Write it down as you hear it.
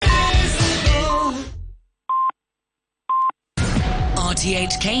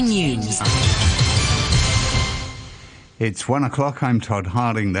RTHK News. It's 1 o'clock. I'm Todd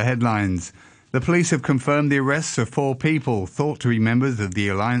Harding. The headlines. The police have confirmed the arrests of 4 people thought to be members of the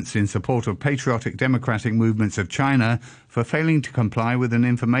Alliance in Support of Patriotic Democratic Movements of China for failing to comply with an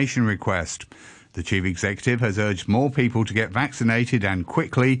information request. The chief executive has urged more people to get vaccinated and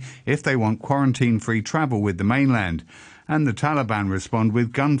quickly if they want quarantine-free travel with the mainland. And the Taliban respond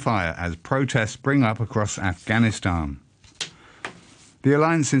with gunfire as protests spring up across Afghanistan. The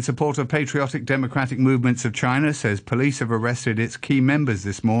Alliance in Support of Patriotic Democratic Movements of China says police have arrested its key members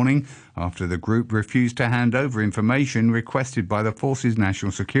this morning after the group refused to hand over information requested by the force's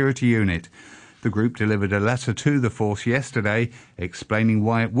National Security Unit. The group delivered a letter to the force yesterday explaining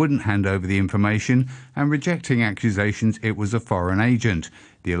why it wouldn't hand over the information and rejecting accusations it was a foreign agent.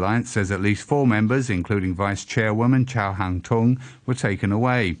 The Alliance says at least 4 members, including Vice Chairwoman Chow Hang-tung, were taken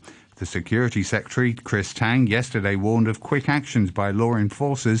away. The Security Secretary, Chris Tang, yesterday warned of quick actions by law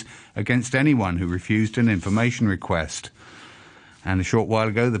enforcers against anyone who refused an information request. And a short while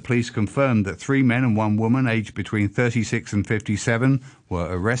ago, the police confirmed that 3 men and 1 woman, aged between 36 and 57, were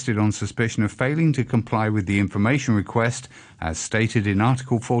arrested on suspicion of failing to comply with the information request, as stated in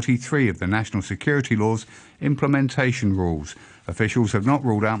Article 43 of the National Security Law's implementation rules. Officials have not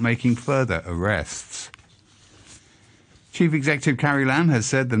ruled out making further arrests. Chief Executive Carrie Lam has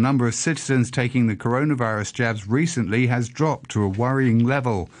said the number of citizens taking the coronavirus jabs recently has dropped to a worrying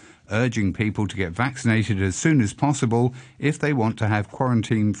level, urging people to get vaccinated as soon as possible if they want to have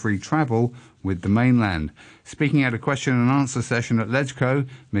quarantine-free travel with the mainland. Speaking at a question and answer session at LegCo,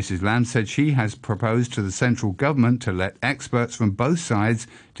 Mrs Lam said she has proposed to the central government to let experts from both sides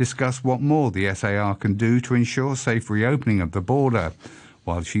discuss what more the SAR can do to ensure safe reopening of the border.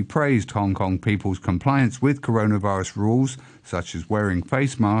 While she praised Hong Kong people's compliance with coronavirus rules, such as wearing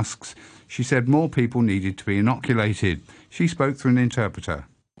face masks, she said more people needed to be inoculated. She spoke through an interpreter.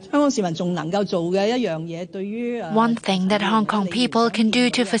 One thing that Hong Kong people can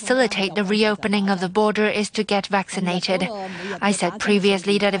do to facilitate the reopening of the border is to get vaccinated. I said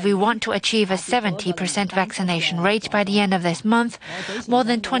previously that if we want to achieve a 70% vaccination rate by the end of this month, more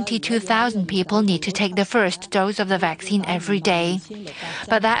than 22,000 people need to take the first dose of the vaccine every day.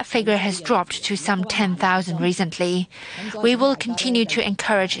 But that figure has dropped to some 10,000 recently. We will continue to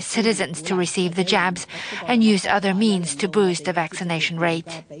encourage citizens to receive the jabs and use other means to boost the vaccination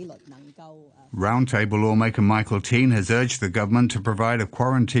rate. Roundtable lawmaker Michael Tien has urged the government to provide a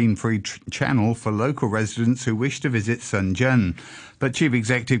quarantine-free channel for local residents who wish to visit Shenzhen. But Chief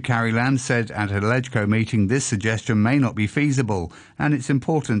Executive Carrie Lam said at a LegCo meeting this suggestion may not be feasible, and it's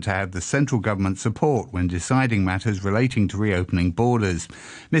important to have the central government support when deciding matters relating to reopening borders.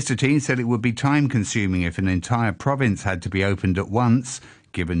 Mr Tien said it would be time-consuming if an entire province had to be opened at once,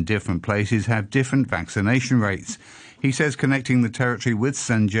 given different places have different vaccination rates. He says connecting the territory with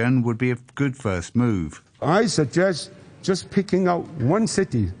Shenzhen would be a good first move. I suggest just picking out one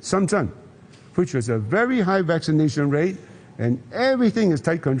city, Shenzhen, which has a very high vaccination rate and everything is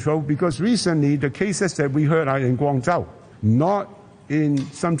tight control, because recently the cases that we heard are in Guangzhou, not in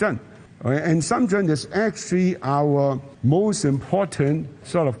Shenzhen. And Shenzhen is actually our most important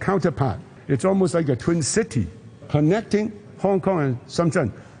sort of counterpart. It's almost like a twin city. Connecting Hong Kong and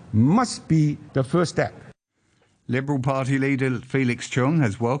Shenzhen must be the first step. Liberal Party leader Felix Chung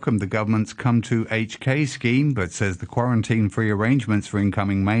has welcomed the government's Come to HK scheme, but says the quarantine-free arrangements for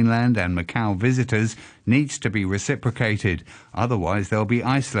incoming mainland and Macau visitors needs to be reciprocated. Otherwise, they'll be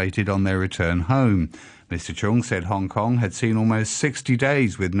isolated on their return home. Mr Chung said Hong Kong had seen almost 60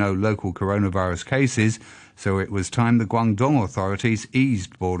 days with no local coronavirus cases, so it was time the Guangdong authorities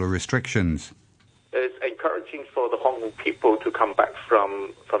eased border restrictions. It's encouraging for the Hong Kong people to come back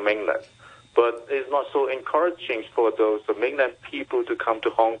from mainland. But it's not so encouraging for those mainland people to come to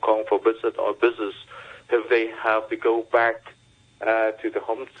Hong Kong for visit or business if they have to go back to the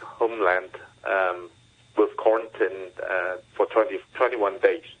homeland with quarantine for 21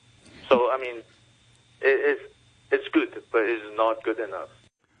 days. So, I mean, it's good, but it's not good enough.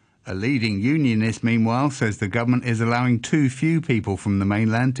 A leading unionist, meanwhile, says the government is allowing too few people from the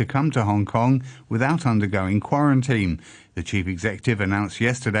mainland to come to Hong Kong without undergoing quarantine. The chief executive announced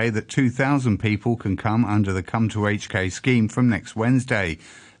yesterday that 2,000 people can come under the Come to HK scheme from next Wednesday.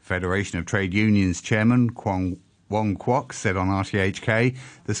 Federation of Trade Unions chairman Wong Kwok said on RTHK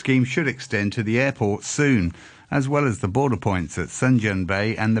the scheme should extend to the airport soon, as well as the border points at Shenzhen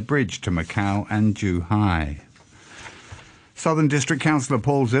Bay and the bridge to Macau and Zhuhai. Southern District Councillor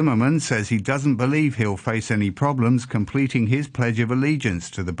Paul Zimmerman says he doesn't believe he'll face any problems completing his Pledge of Allegiance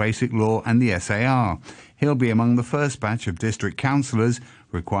to the Basic Law and the SAR. He'll be among the first batch of district councillors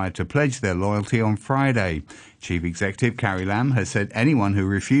required to pledge their loyalty on Friday. Chief Executive Carrie Lam has said anyone who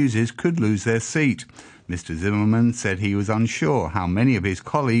refuses could lose their seat. Mr Zimmerman said he was unsure how many of his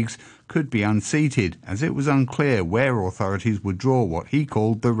colleagues could be unseated, as it was unclear where authorities would draw what he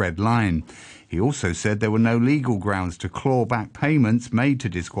called the red line. He also said there were no legal grounds to claw back payments made to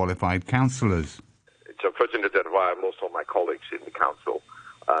disqualified councillors. It's unfortunate that while most of my colleagues in the council,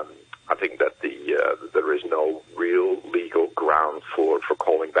 I think that there is no real legal ground for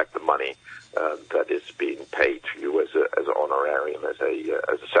calling back the money that is being paid to you as an honorarium, as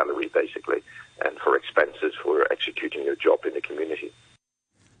a salary basically, and for expenses for executing your job in the community.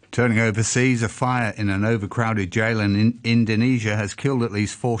 Turning overseas, a fire in an overcrowded jail in Indonesia has killed at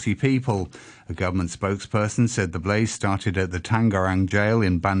least 40 people. A government spokesperson said the blaze started at the Tangerang jail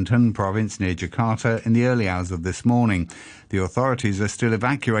in Banten province near Jakarta in the early hours of this morning. The authorities are still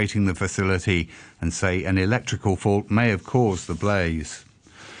evacuating the facility and say an electrical fault may have caused the blaze.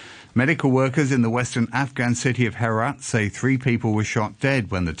 Medical workers in the western Afghan city of Herat say 3 people were shot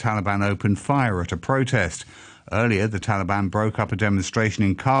dead when the Taliban opened fire at a protest. Earlier, the Taliban broke up a demonstration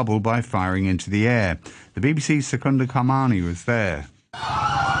in Kabul by firing into the air. The BBC's Secunda Kamani was there.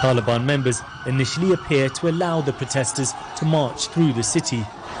 Taliban members initially appear to allow the protesters to march through the city.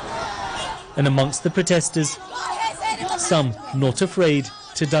 And amongst the protesters, some not afraid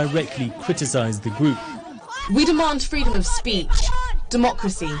to directly criticise the group. We demand freedom of speech,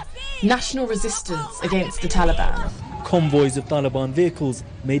 democracy, national resistance against the Taliban. Convoys of Taliban vehicles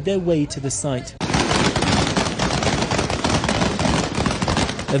made their way to the site.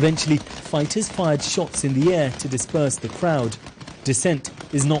 Eventually, fighters fired shots in the air to disperse the crowd. Dissent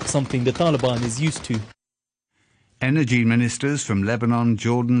is not something the Taliban is used to. Energy ministers from Lebanon,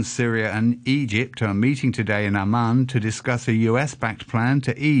 Jordan, Syria and Egypt are meeting today in Amman to discuss a US-backed plan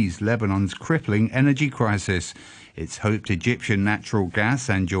to ease Lebanon's crippling energy crisis. It's hoped Egyptian natural gas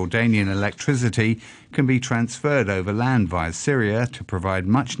and Jordanian electricity can be transferred over land via Syria to provide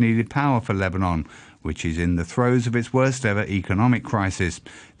much-needed power for Lebanon, which is in the throes of its worst-ever economic crisis.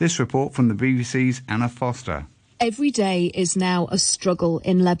 This report from the BBC's Anna Foster. Every day is now a struggle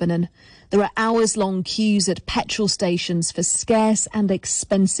in Lebanon. There are hours-long queues at petrol stations for scarce and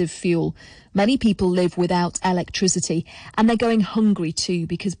expensive fuel. Many people live without electricity, and they're going hungry too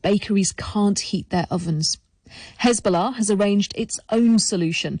because bakeries can't heat their ovens. Hezbollah has arranged its own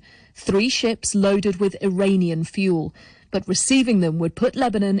solution, 3 ships loaded with Iranian fuel, but receiving them would put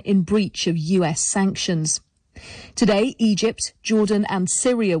Lebanon in breach of US sanctions. Today, Egypt, Jordan and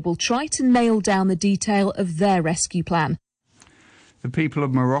Syria will try to nail down the detail of their rescue plan. The people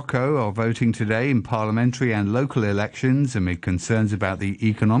of Morocco are voting today in parliamentary and local elections amid concerns about the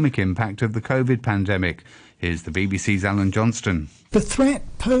economic impact of the COVID pandemic. Here's the BBC's Alan Johnston. The threat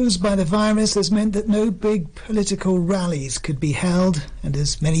posed by the virus has meant that no big political rallies could be held, and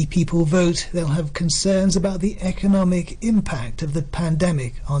as many people vote, they'll have concerns about the economic impact of the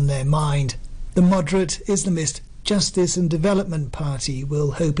pandemic on their mind. The moderate Islamist Justice and Development Party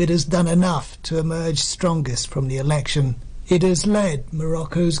will hope it has done enough to emerge strongest from the election. It has led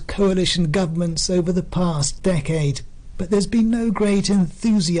Morocco's coalition governments over the past decade, but there's been no great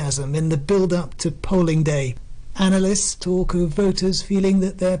enthusiasm in the build-up to polling day. Analysts talk of voters feeling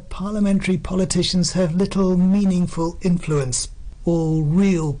that their parliamentary politicians have little meaningful influence. All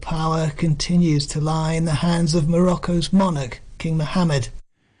real power continues to lie in the hands of Morocco's monarch, King Mohammed.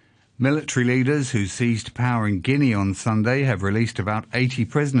 Military leaders who seized power in Guinea on Sunday have released about 80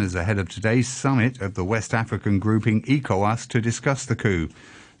 prisoners ahead of today's summit of the West African grouping ECOWAS to discuss the coup.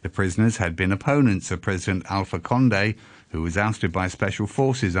 The prisoners had been opponents of President Alpha Condé, who was ousted by special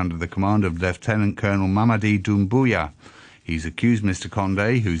forces under the command of Lieutenant Colonel Mamadi Doumbouya. He's accused Mr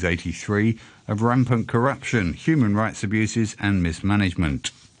Condé, who's 83, of rampant corruption, human rights abuses and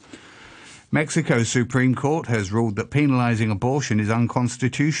mismanagement. Mexico's Supreme Court has ruled that penalising abortion is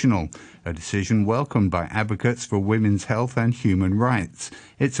unconstitutional, a decision welcomed by advocates for women's health and human rights.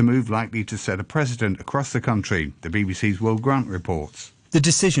 It's a move likely to set a precedent across the country, the BBC's Will Grant reports. The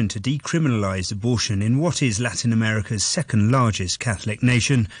decision to decriminalise abortion in what is Latin America's second largest Catholic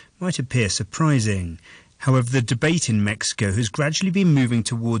nation might appear surprising. However, the debate in Mexico has gradually been moving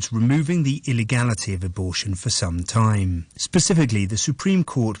towards removing the illegality of abortion for some time. Specifically, the Supreme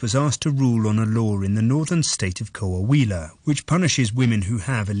Court was asked to rule on a law in the northern state of Coahuila, which punishes women who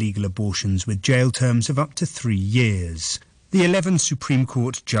have illegal abortions with jail terms of up to 3 years. The 11 Supreme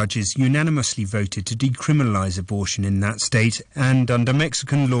Court judges unanimously voted to decriminalise abortion in that state, and under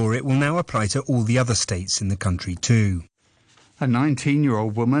Mexican law it will now apply to all the other states in the country too. A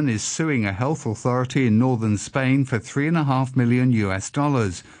 19-year-old woman is suing a health authority in northern Spain for $3.5 million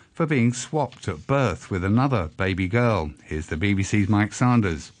for being swapped at birth with another baby girl. Here's the BBC's Mike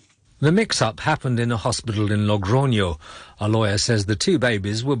Sanders. The mix-up happened in a hospital in Logroño. A lawyer says the two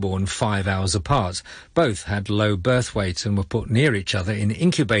babies were born 5 hours apart. Both had low birth weight and were put near each other in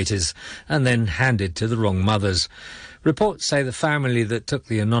incubators and then handed to the wrong mothers. Reports say the family that took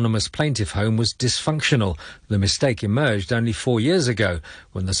the anonymous plaintiff home was dysfunctional. The mistake emerged only 4 years ago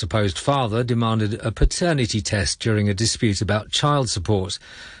when the supposed father demanded a paternity test during a dispute about child support.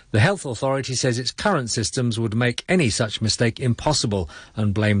 The health authority says its current systems would make any such mistake impossible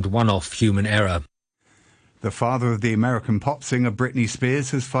and blamed one-off human error. The father of the American pop singer Britney Spears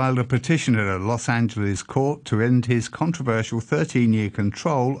has filed a petition at a Los Angeles court to end his controversial 13-year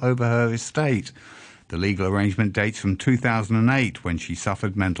control over her estate. The legal arrangement dates from 2008, when she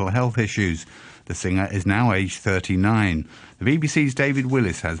suffered mental health issues. The singer is now aged 39. The BBC's David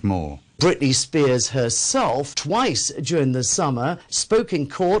Willis has more. Britney Spears herself, twice during the summer, spoke in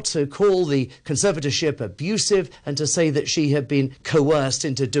court to call the conservatorship abusive and to say that she had been coerced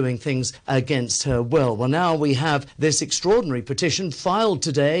into doing things against her will. Well, now we have this extraordinary petition filed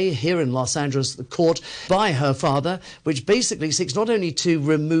today here in Los Angeles, the court, by her father, which basically seeks not only to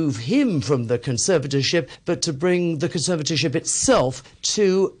remove him from the conservatorship, but to bring the conservatorship itself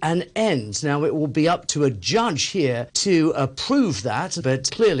to an end. Now, it will be up to a judge here to approve that,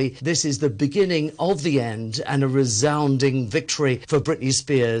 but clearly this is the beginning of the end and a resounding victory for Britney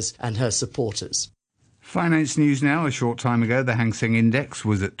Spears and her supporters. Finance news now. A short time ago, the Hang Seng Index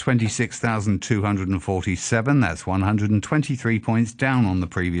was at 26,247. That's 123 points down on the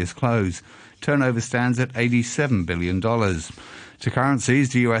previous close. Turnover stands at $87 billion. To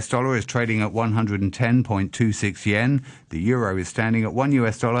currencies, the US dollar is trading at 110.26 yen. The euro is standing at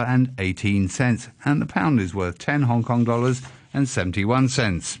 $1 and 18 cents. And the pound is worth 10 Hong Kong dollars and 71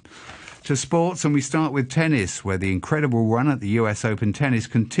 cents. To sports, and we start with tennis, where the incredible run at the US Open tennis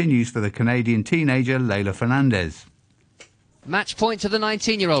continues for the Canadian teenager Leylah Fernandez. Match point to the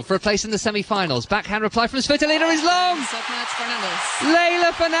 19-year-old for a place in the semi-finals. Backhand reply from Svitolina is long.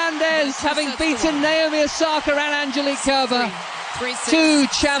 Leylah Fernandez, having beaten Naomi Osaka and Angelique Kerber, two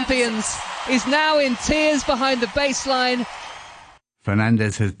champions, is now in tears behind the baseline.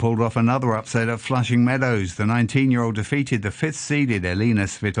 Fernandez has pulled off another upset at Flushing Meadows. The 19-year-old defeated the fifth-seeded Elina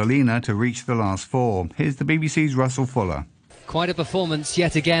Svitolina to reach the last four. Here's the BBC's Russell Fuller. Quite a performance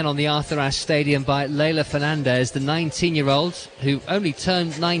yet again on the Arthur Ashe Stadium by Leylah Fernandez, the 19-year-old who only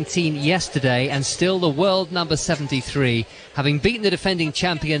turned 19 yesterday and still the world number 73, having beaten the defending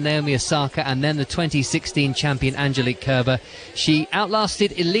champion Naomi Osaka and then the 2016 champion Angelique Kerber. She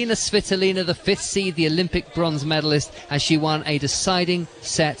outlasted Elina Svitolina, the fifth seed, the Olympic bronze medalist, as she won a deciding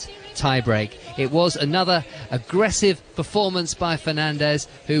set tiebreak. It was another aggressive performance by Fernandez,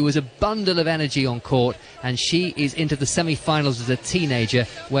 who was a bundle of energy on court, and she is into the semi-finals as a teenager,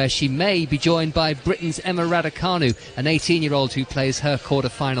 where she may be joined by Britain's Emma Raducanu, an 18-year-old who plays her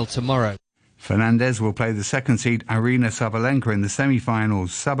quarter-final tomorrow. Fernandez will play the second-seed Aryna Sabalenka in the semi-finals.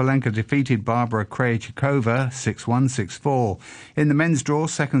 Sabalenka defeated Barbara Krejcikova 6-1, 6-4. In the men's draw,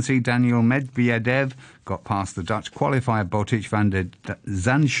 second-seed Daniil Medvedev got past the Dutch qualifier Botic van der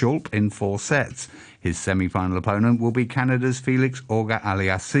Zandschulp in 4 sets. His semi-final opponent will be Canada's Felix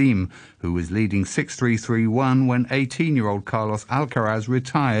Auger-Aliassime, who was leading 6-3, 3-1 when 18-year-old Carlos Alcaraz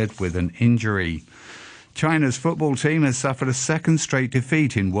retired with an injury. China's football team has suffered a second straight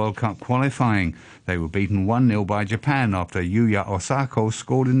defeat in World Cup qualifying. They were beaten 1-0 by Japan after Yuya Osako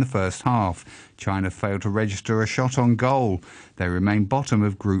scored in the first half. China failed to register a shot on goal. They remain bottom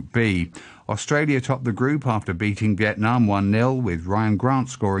of Group B. Australia topped the group after beating Vietnam 1-0, with Ryan Grant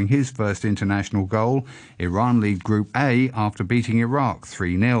scoring his first international goal. Iran lead Group A after beating Iraq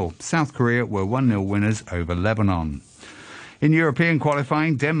 3-0. South Korea were 1-0 winners over Lebanon. In European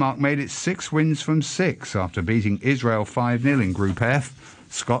qualifying, Denmark made it 6 wins from 6 after beating Israel 5-0 in Group F.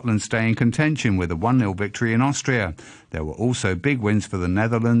 Scotland stay in contention with a 1-0 victory in Austria. There were also big wins for the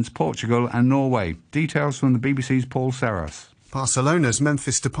Netherlands, Portugal and Norway. Details from the BBC's Paul Serras. Barcelona's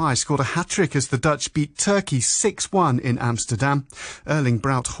Memphis Depay scored a hat-trick as the Dutch beat Turkey 6-1 in Amsterdam. Erling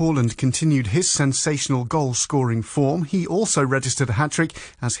Braut Haaland continued his sensational goal-scoring form. He also registered a hat-trick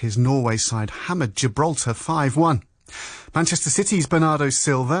as his Norway side hammered Gibraltar 5-1. Manchester City's Bernardo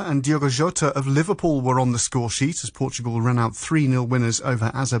Silva and Diogo Jota of Liverpool were on the score sheet as Portugal ran out 3-0 winners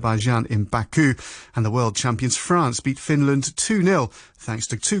over Azerbaijan in Baku, and the world champions France beat Finland 2-0 thanks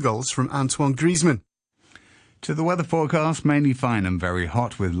to 2 goals from Antoine Griezmann. To the weather forecast, mainly fine and very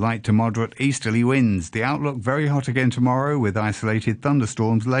hot with light to moderate easterly winds. The outlook very hot again tomorrow with isolated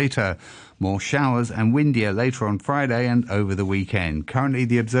thunderstorms later. More showers and windier later on Friday and over the weekend. Currently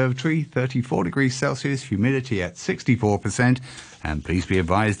the observatory 34 degrees Celsius, humidity at 64%, and please be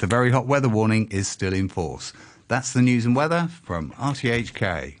advised the very hot weather warning is still in force. That's the news and weather from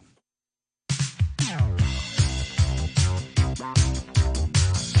RTHK.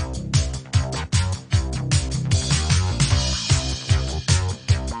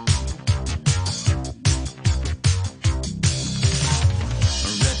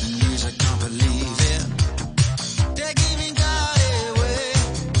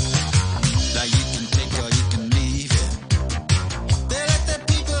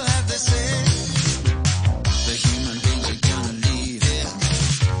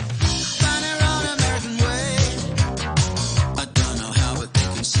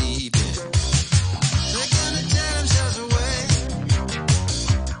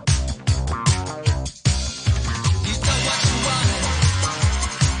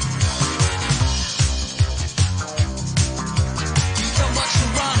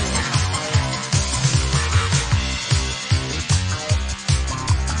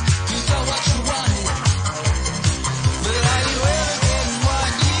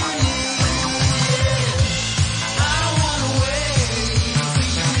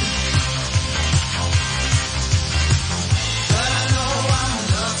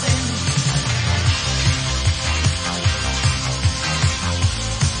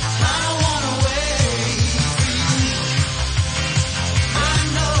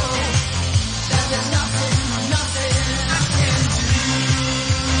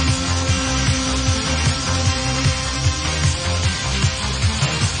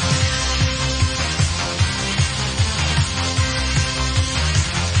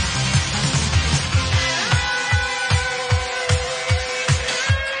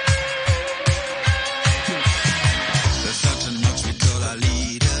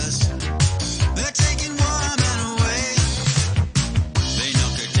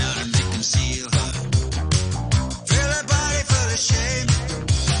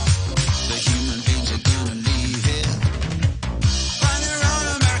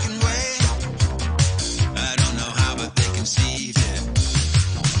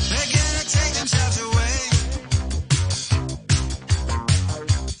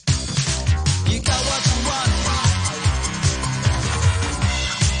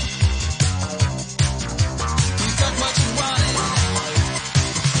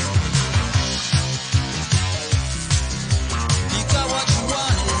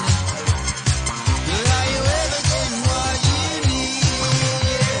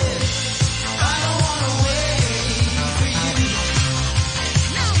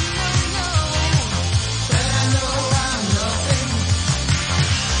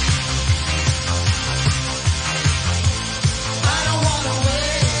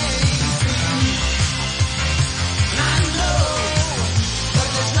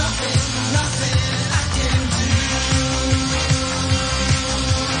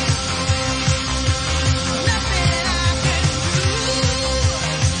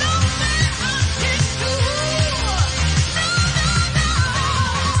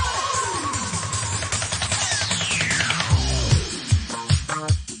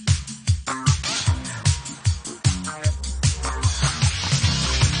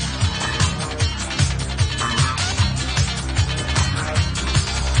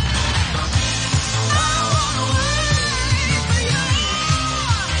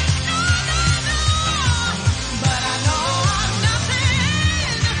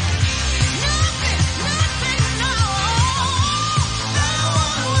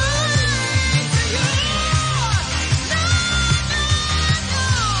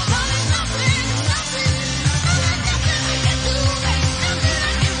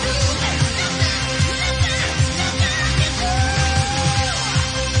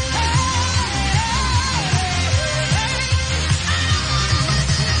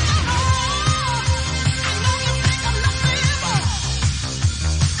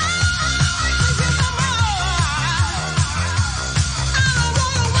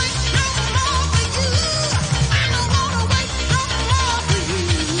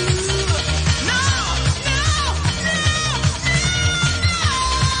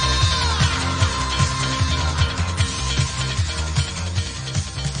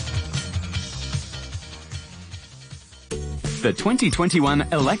 The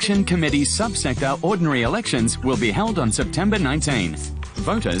 2021 Election Committee Subsector Ordinary Elections will be held on September 19th.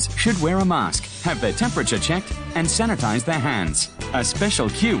 Voters should wear a mask, have their temperature checked, and sanitize their hands. A special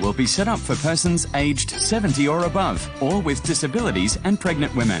queue will be set up for persons aged 70 or above, or with disabilities and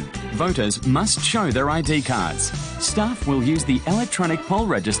pregnant women. Voters must show their ID cards. Staff will use the electronic poll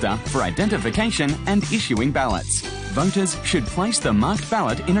register for identification and issuing ballots. Voters should place the marked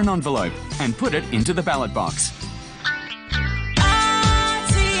ballot in an envelope and put it into the ballot box.